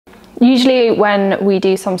Usually when we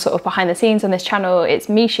do some sort of behind the scenes on this channel, it's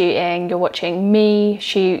me shooting, you're watching me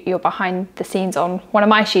shoot, you're behind the scenes on one of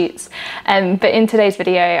my shoots. But in today's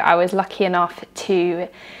video, I was lucky enough to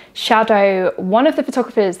shadow one of the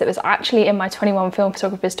photographers that was actually in my 21 film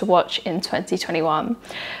photographers to watch in 2021.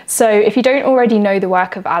 So if you don't already know the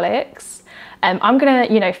work of Alex, I'm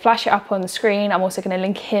gonna, flash it up on the screen. I'm also gonna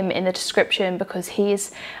link him in the description because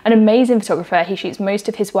he's an amazing photographer. He shoots most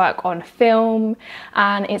of his work on film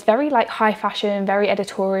and it's very like high fashion, very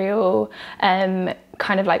editorial,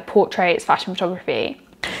 kind of like portraits, fashion photography.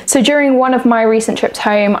 So during one of my recent trips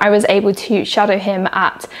home, I was able to shadow him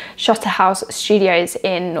at Shutterhouse Studios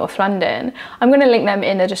in North London. I'm going to link them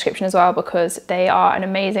in the description as well because they are an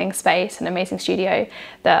amazing space, an amazing studio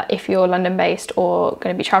that if you're London based or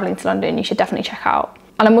going to be traveling to London, you should definitely check out.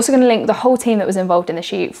 And I'm also going to link the whole team that was involved in the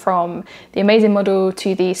shoot, from the amazing model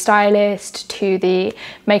to the stylist to the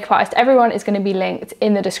makeup artist. Everyone is going to be linked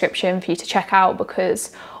in the description for you to check out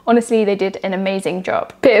because honestly, they did an amazing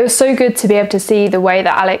job. But it was so good to be able to see the way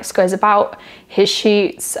that Alex goes about his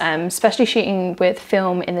shoots, especially shooting with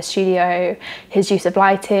film in the studio, his use of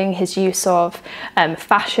lighting, his use of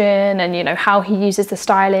fashion, and how he uses the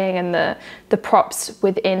styling and the props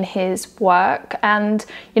within his work. And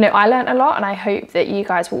I learned a lot, and I hope that you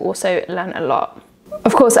guys will also learn a lot.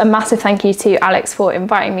 Of course, a massive thank you to Alex for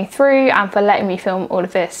inviting me through and for letting me film all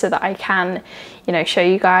of this so that I can, show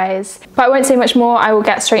you guys. But I won't say much more. I will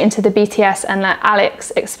get straight into the BTS and let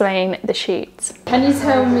Alex explain the shoot. Can you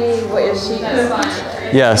tell me what your shoot is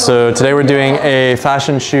like? Yeah, so today we're doing a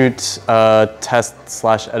fashion shoot,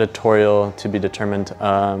 test/editorial to be determined,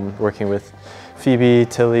 working with Phoebe,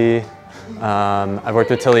 Tilly. I've worked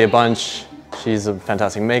with Tilly a bunch. She's a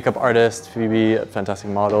fantastic makeup artist. Phoebe, a fantastic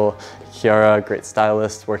model. Kiara, great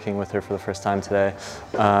stylist, working with her for the first time today.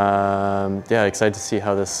 Yeah, excited to see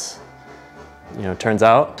how this turns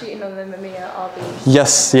out. Shooting on the Mamiya RB.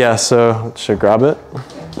 Yes, yeah, so should grab it.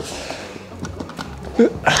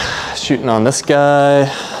 Shooting on this guy,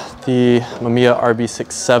 the Mamiya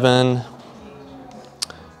RB67.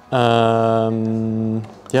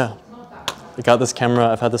 Yeah, I got this camera.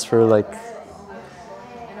 I've had this for like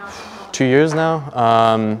 2 years now,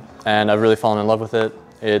 and I've really fallen in love with it.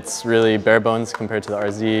 It's really bare bones compared to the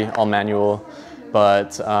RZ, all manual,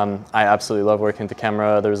 but I absolutely love working with the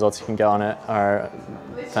camera. The results you can get on it are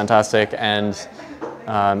fantastic, and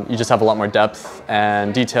you just have a lot more depth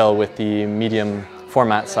and detail with the medium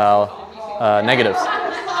format style negatives.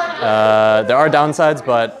 There are downsides,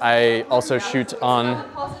 but I also shoot on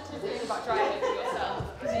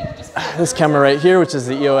this camera right here, which is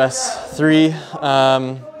the EOS 3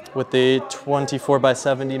 with the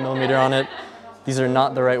 24x70mm on it. These are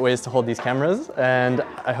not the right ways to hold these cameras, and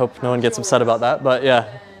I hope no one gets upset about that, but yeah.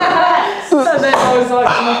 So then I was like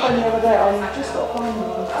to my friend the other day, I was just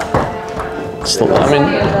got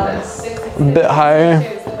a bit higher.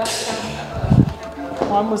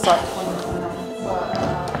 Mine was like 20.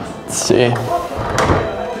 Let's see.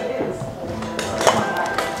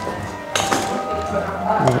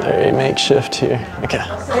 Very makeshift here. Okay.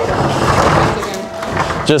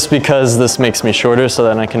 Just because this makes me shorter so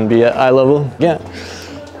that I can be at eye level. Yeah.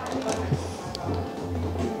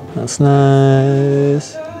 That's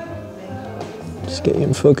nice. Just get you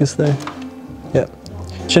in focus there. Yep.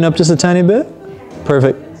 Chin up just a tiny bit.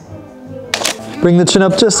 Perfect. Bring the chin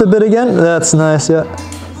up just a bit again. That's nice, yeah.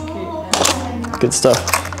 Good stuff.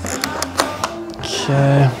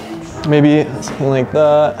 Okay. Maybe something like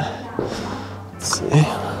that. Let's see.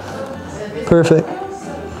 Perfect.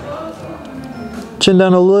 Chin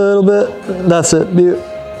down a little bit. That's it. Beaut.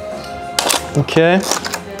 Okay.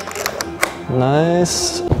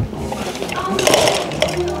 Nice.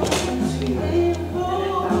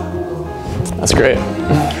 That's great.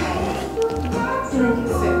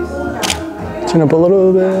 Chin up a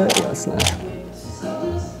little bit. That's nice.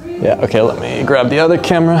 Yeah, okay, let me grab the other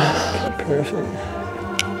camera. Perfect.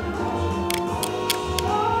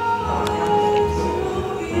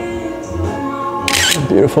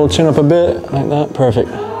 Beautiful, chin up a bit, like that, perfect.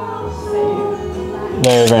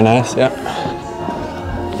 Very, very nice, yeah.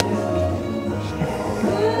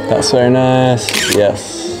 That's very nice,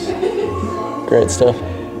 yes. Great stuff. Can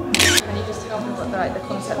you just tell me what the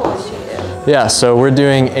concept of the shoot is? Yeah, so we're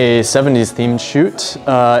doing a 70s themed shoot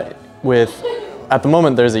with, at the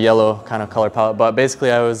moment there's a yellow kind of color palette, but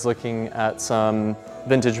basically I was looking at some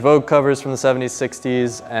vintage Vogue covers from the 70s,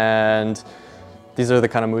 60s, and these are the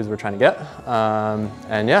kind of moods we're trying to get.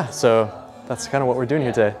 And yeah, so that's kind of what we're doing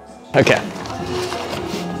here today. Okay.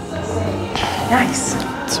 Nice.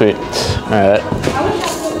 Sweet. All right.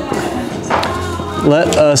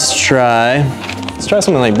 Let's try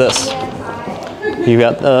something like this. You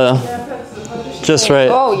got just right.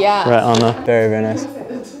 Oh yeah. Right on the. Very, very nice.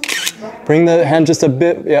 Bring the hand just a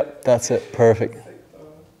bit. Yep, that's it. Perfect.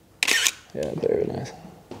 Yeah, very nice.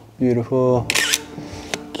 Beautiful.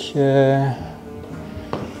 Okay.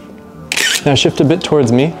 Now shift a bit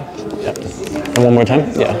towards me. Yep. And one more time.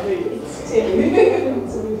 Yeah.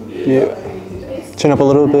 Yeah. Chin up a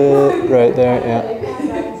little bit. Right there. Yeah.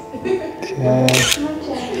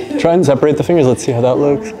 Okay. Try and separate the fingers. Let's see how that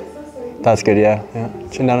looks. That's good. Yeah. Yeah.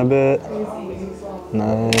 Chin down a bit.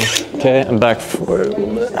 Nice. Okay, and back forward a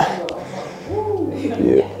little bit.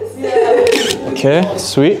 Yeah. Okay,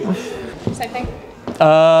 sweet. Same thing.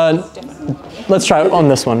 Let's try it on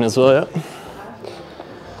this one as well. Yeah.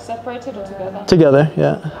 Separated or together? Together,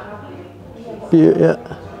 yeah. Yeah.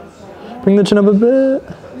 Bring the chin up a bit.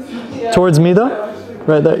 Towards me though.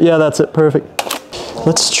 Right there. Yeah, that's it. Perfect.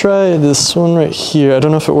 Let's try this one right here. I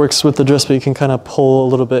don't know if it works with the dress, but you can kind of pull a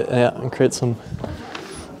little bit, yeah, and create some,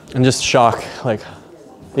 and just shock, like,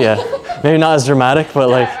 yeah. Maybe not as dramatic, but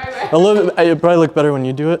like a little bit. It probably look better when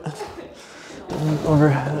you do it.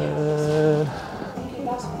 Overhead.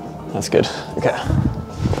 That's good. Okay.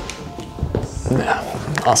 Yeah.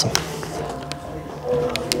 Awesome.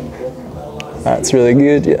 That's really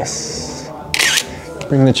good. Yes.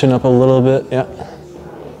 Bring the chin up a little bit. Yeah.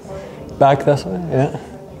 Back this way. Yeah.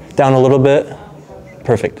 Down a little bit.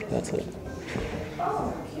 Perfect. That's it.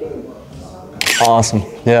 Awesome.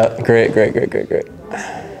 Yeah. Great. Great. Great. Great. Great.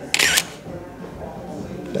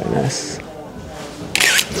 Very nice.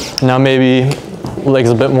 Now maybe legs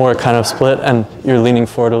a bit more kind of split and you're leaning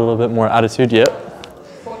forward a little bit more attitude. Yep.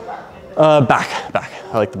 Back.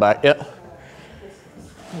 I like the back. Yep.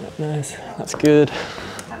 Nice. That's good.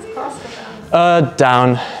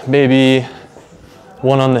 Down. Maybe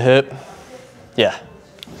one on the hip. Yeah.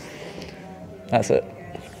 That's it.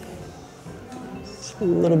 Just a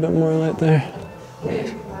little bit more light there.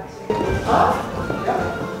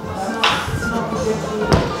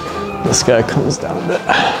 This guy comes down a bit.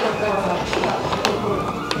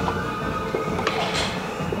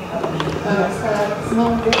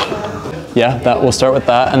 Yeah, that we'll start with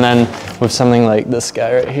that, and then with something like this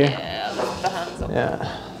guy right here. Yeah, lift the hands up.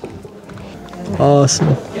 Yeah.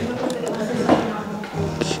 Awesome.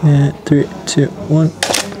 Okay, 3, 2, 1.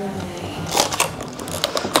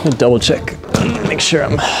 I'm gonna double check, make sure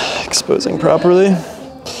I'm exposing properly.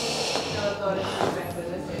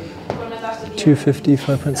 250,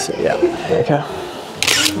 5.6. Yeah. Okay.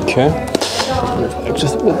 Okay.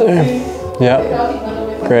 Just a bit there. Yeah.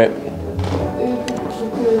 Great.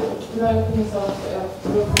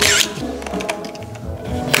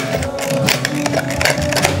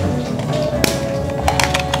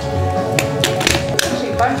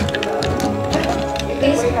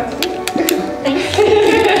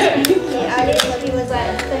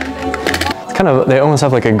 It's kind of, they almost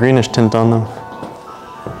have like a greenish tint on them.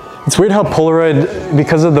 It's weird how Polaroid,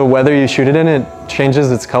 because of the weather you shoot it in, it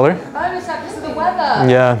changes its color. Oh, is that because of the weather?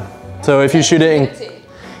 Yeah. So if you shoot it in,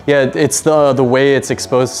 yeah, it's the way it's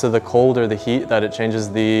exposed to the cold or the heat that it changes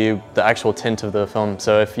the actual tint of the film.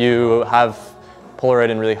 So if you have Polaroid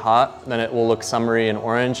in really hot, then it will look summery and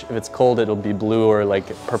orange. If it's cold, it'll be blue or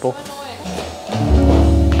like purple.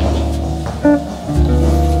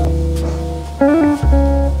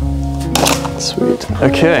 Sweet.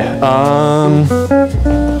 Okay.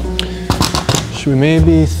 Should we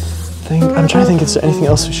maybe think? I'm trying to think. Is there anything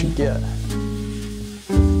else we should get?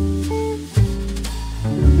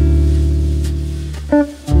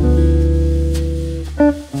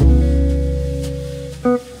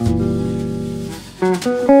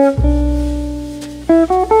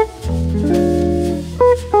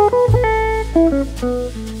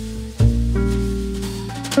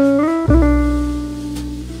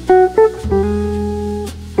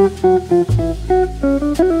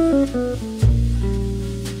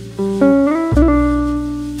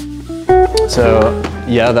 So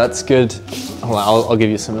yeah, that's good. Hold on, I'll give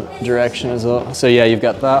you some direction as well. So yeah, you've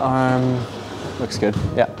got that arm. Looks good.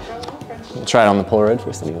 Yeah. We'll try it on the Polaroid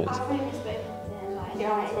first anyways.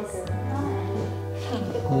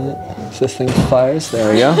 If this thing fires,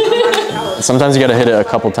 there we go. Sometimes you gotta hit it a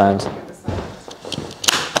couple times.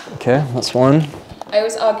 Okay, that's one. I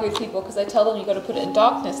always argue with people because I tell them you got to put it in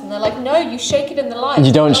darkness, and they're like, "No, you shake it in the light."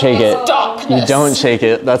 You don't shake it. Darkness. You don't shake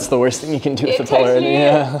it. That's the worst thing you can do with the Polaroid.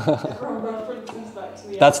 Yeah.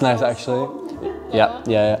 That's nice, actually. Yeah.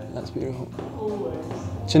 That's beautiful.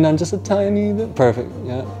 Chin down just a tiny bit. Perfect.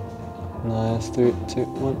 Yeah. Nice. 3, 2,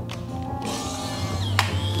 1.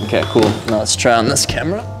 Okay, cool. Now let's try on this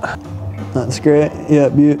camera. That's great. Yeah,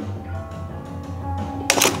 beaut.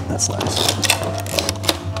 That's nice.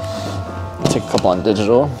 I'll take a couple on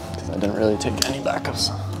digital because I didn't really take any backups.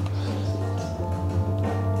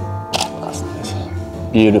 That's nice.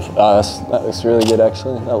 Beautiful. That looks really good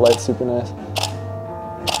actually. That light's super nice.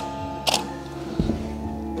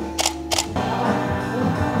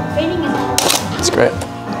 That's great.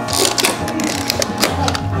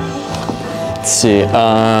 Let's see.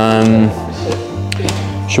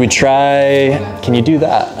 Should we try, can you do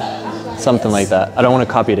that? Something like that. I don't want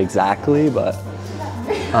to copy it exactly, but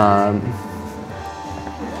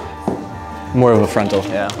more of a frontal,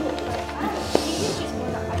 yeah.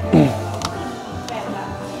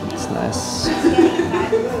 It's nice.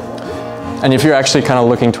 And if you're actually kind of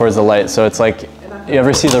looking towards the light, so it's like, you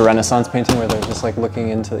ever see the Renaissance painting where they're just like looking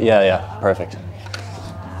into, yeah, perfect.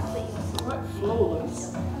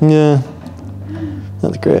 Yeah,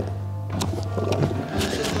 that's great.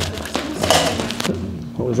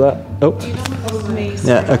 What was that? Oh.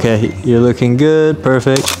 Yeah, okay, you're looking good,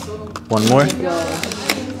 perfect. One more.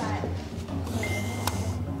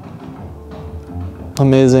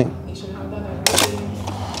 Amazing.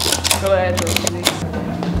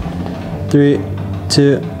 3,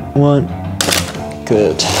 2, 1.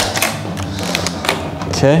 Good.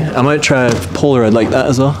 Okay, I might try a Polaroid like that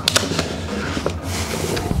as well.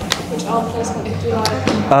 Which art placement do you like?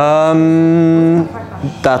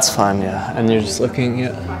 That's fine, yeah. And you're just looking,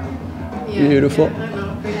 yeah. Beautiful.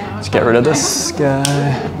 Let's get rid of this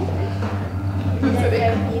guy.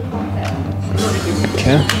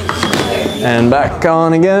 Okay. And back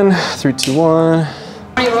on again. 3, 2, 1. How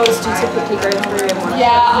many rolls do you typically go through in one?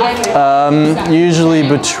 Yeah, Usually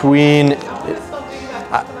between,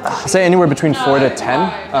 I'll say anywhere between 4 to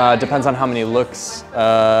 10. Depends on how many looks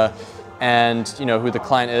and you know who the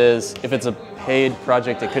client is. If it's a paid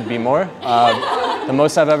project, it could be more. The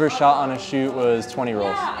most I've ever shot on a shoot was 20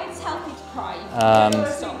 rolls.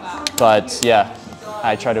 But yeah,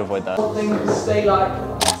 I try to avoid that.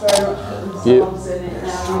 Yeah.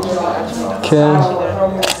 Okay.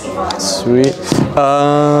 Sweet.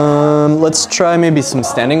 Let's try maybe some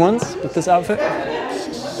standing ones with this outfit.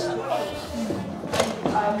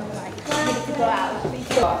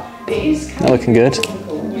 Not looking good.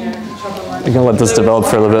 I'm gonna let this develop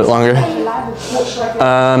for a little bit longer.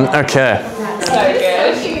 Okay. so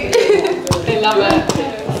good. I love it.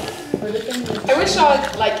 I wish our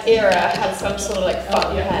era had some sort of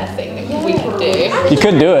fun hair thing that we could do. You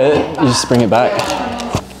could do it. You just bring it back.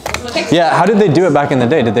 Yeah. How did they do it back in the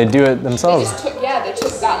day? Did they do it themselves? They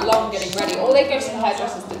took that long getting ready. Or they go to the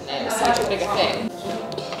hairdressers, didn't they? It was such a bigger thing.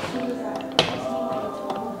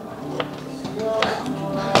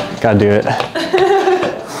 Gotta do it.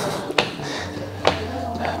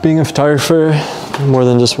 Being a photographer, more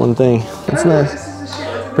than just one thing. That's nice.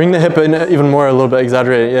 Bring the hip in even more, a little bit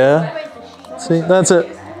exaggerated, yeah? See, that's it.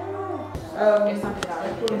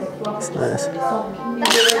 That's nice.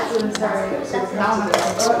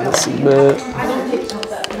 That's a bit.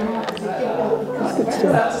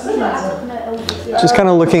 Just kind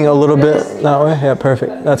of looking a little bit that way. Yeah,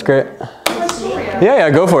 perfect. That's great. Yeah,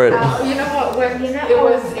 go for it. You know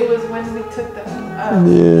what? It was when we took them.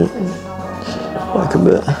 Yeah. Back a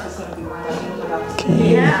bit.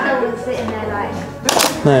 Okay.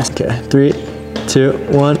 Nice. Okay. 3, 2,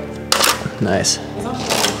 1. Nice.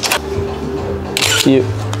 Cute.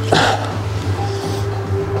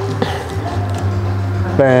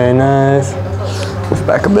 Very nice. Move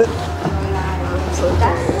back a bit.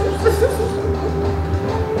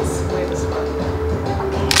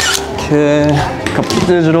 Okay. A couple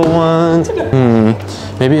digital ones.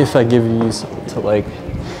 Maybe if I give you something to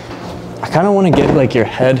I kind of want to get your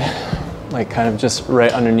head kind of just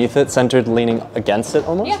right underneath it, centered, leaning against it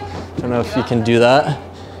almost. Yeah. I don't know if you can do that,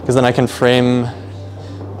 because then I can frame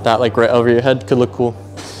that right over your head. Could look cool.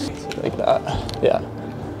 Like that. Yeah.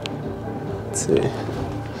 Let's see.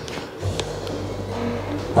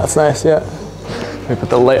 That's nice, yeah. Let me put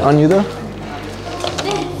the light on you though.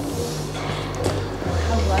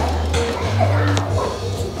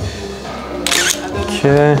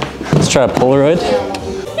 Okay, let's try a Polaroid.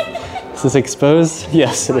 Is this exposed?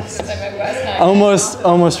 Yes, it is.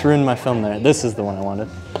 Almost ruined my film there. This is the one I wanted.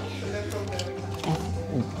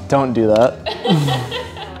 Don't do that.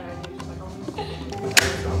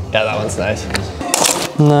 Yeah, that one's nice.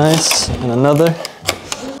 Nice, and another.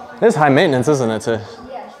 It's high maintenance, isn't it?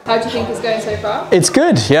 How do you think it's going so far? It's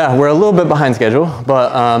good, yeah. We're a little bit behind schedule,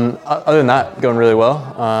 but other than that, going really well.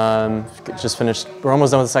 Just finished, we're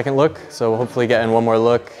almost done with the second look, so we'll hopefully get in one more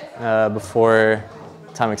look before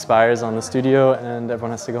time expires on the studio and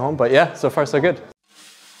everyone has to go home. But yeah, so far so good.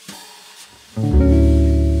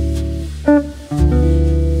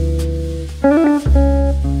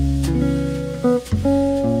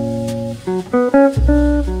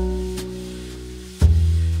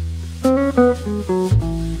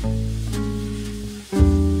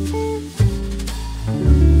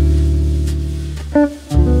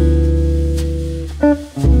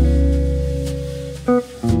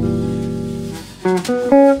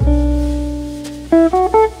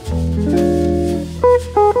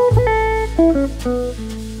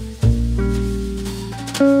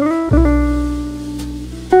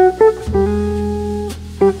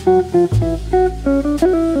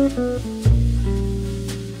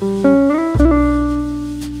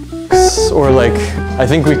 Or like, I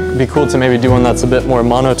think we'd be cool to maybe do one that's a bit more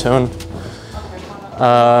monotone.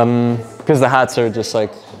 Because the hats are just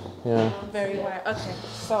like, yeah. Very white. Okay,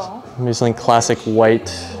 so. Maybe something classic white.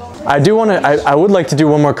 I do want to, I would like to do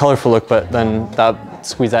one more colorful look, but then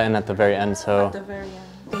squeeze that in at the very end, so. At the very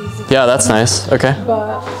end. Yeah, that's nice, okay.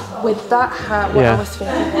 But with that hat, what I was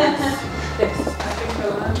thinking was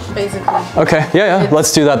this, basically. Okay, yeah,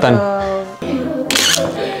 let's do that then.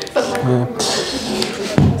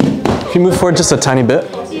 If you move forward just a tiny bit.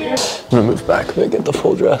 I'm gonna move back a bit, get the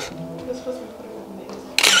full dress.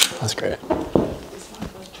 That's great.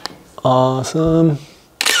 Awesome.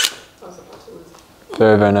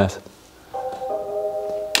 Very, very nice.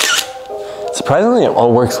 Surprisingly, it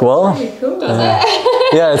all works well.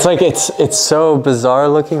 Yeah, it's like, it's so bizarre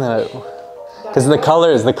looking that, because the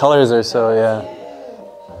colors are so, yeah.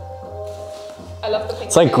 I love the pink.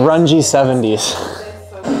 It's like grungy 70s.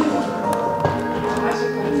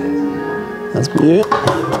 That's beautiful.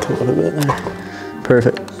 Come up a bit there.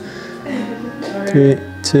 Perfect. 3,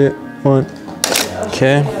 2, 1.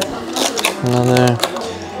 Okay. Another.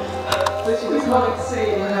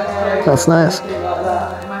 That's nice.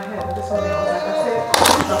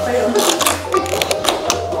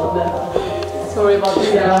 Sorry about the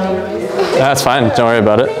That's fine. Don't worry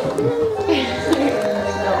about it.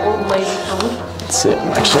 Let's see.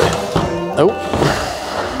 Actually. Oh.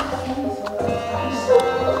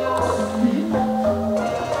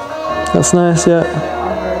 That's nice, yeah.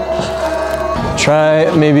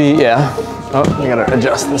 Try maybe, yeah. Oh, you gotta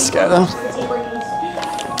adjust this guy though.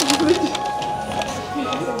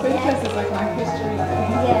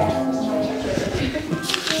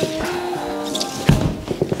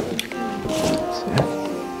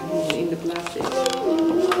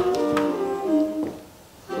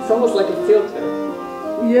 It's almost like a filter.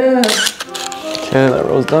 Yeah. Okay, that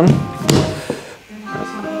row's done.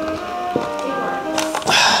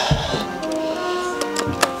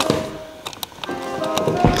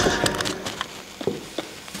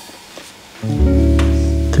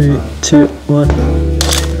 3, 2, 1.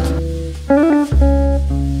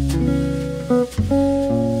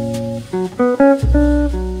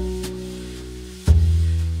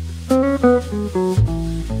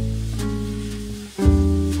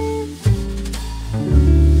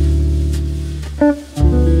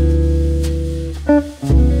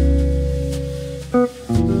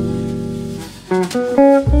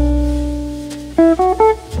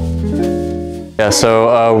 Yeah,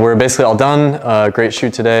 so we're basically all done. Great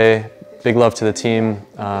shoot today. Big love to the team.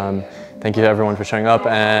 Thank you to everyone for showing up.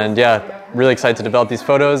 And yeah, really excited to develop these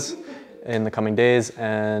photos in the coming days.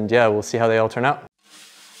 And yeah, we'll see how they all turn out.